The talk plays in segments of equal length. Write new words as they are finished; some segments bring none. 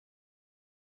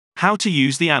How to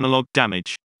use the analog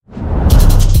damage.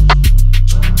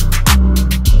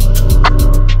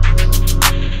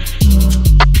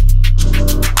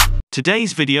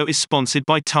 Today's video is sponsored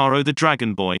by Taro the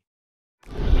Dragon Boy.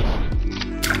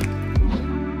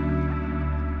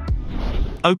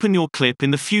 Open your clip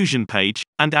in the Fusion page,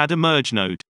 and add a merge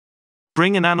node.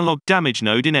 Bring an analog damage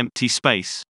node in empty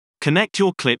space. Connect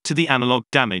your clip to the analog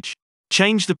damage.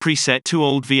 Change the preset to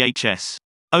old VHS.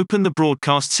 Open the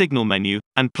broadcast signal menu,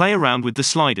 and play around with the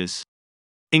sliders.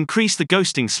 Increase the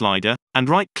ghosting slider, and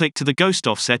right-click to the ghost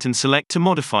offset and select to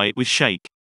modify it with shake.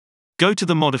 Go to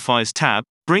the Modifiers tab,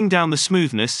 bring down the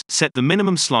smoothness, set the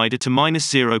minimum slider to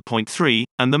 -0.3,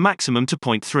 and the maximum to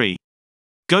 0.3.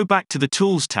 Go back to the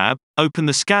Tools tab, open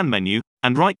the Scan menu,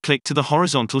 and right-click to the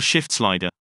horizontal shift slider.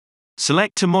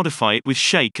 Select to modify it with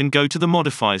shake and go to the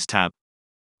Modifiers tab.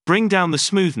 Bring down the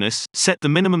smoothness, set the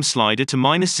minimum slider to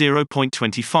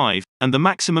 -0.25, and the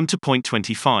maximum to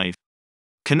 0.25.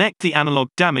 Connect the analog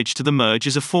damage to the merge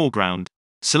as a foreground.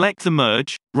 Select the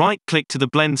merge, right-click to the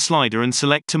blend slider and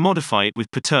select to modify it with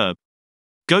perturb.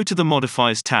 Go to the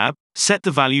Modifiers tab, set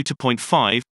the value to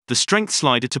 0.5, the strength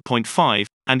slider to 0.5,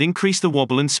 and increase the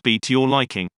wobble and speed to your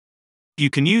liking.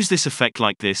 You can use this effect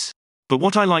like this, but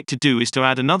what I like to do is to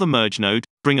add another merge node,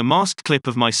 bring a masked clip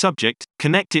of my subject,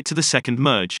 connect it to the second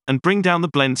merge, and bring down the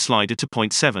blend slider to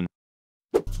 0.7.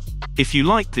 If you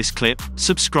liked this clip,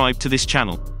 subscribe to this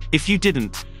channel. If you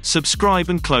didn't, subscribe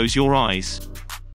and close your eyes.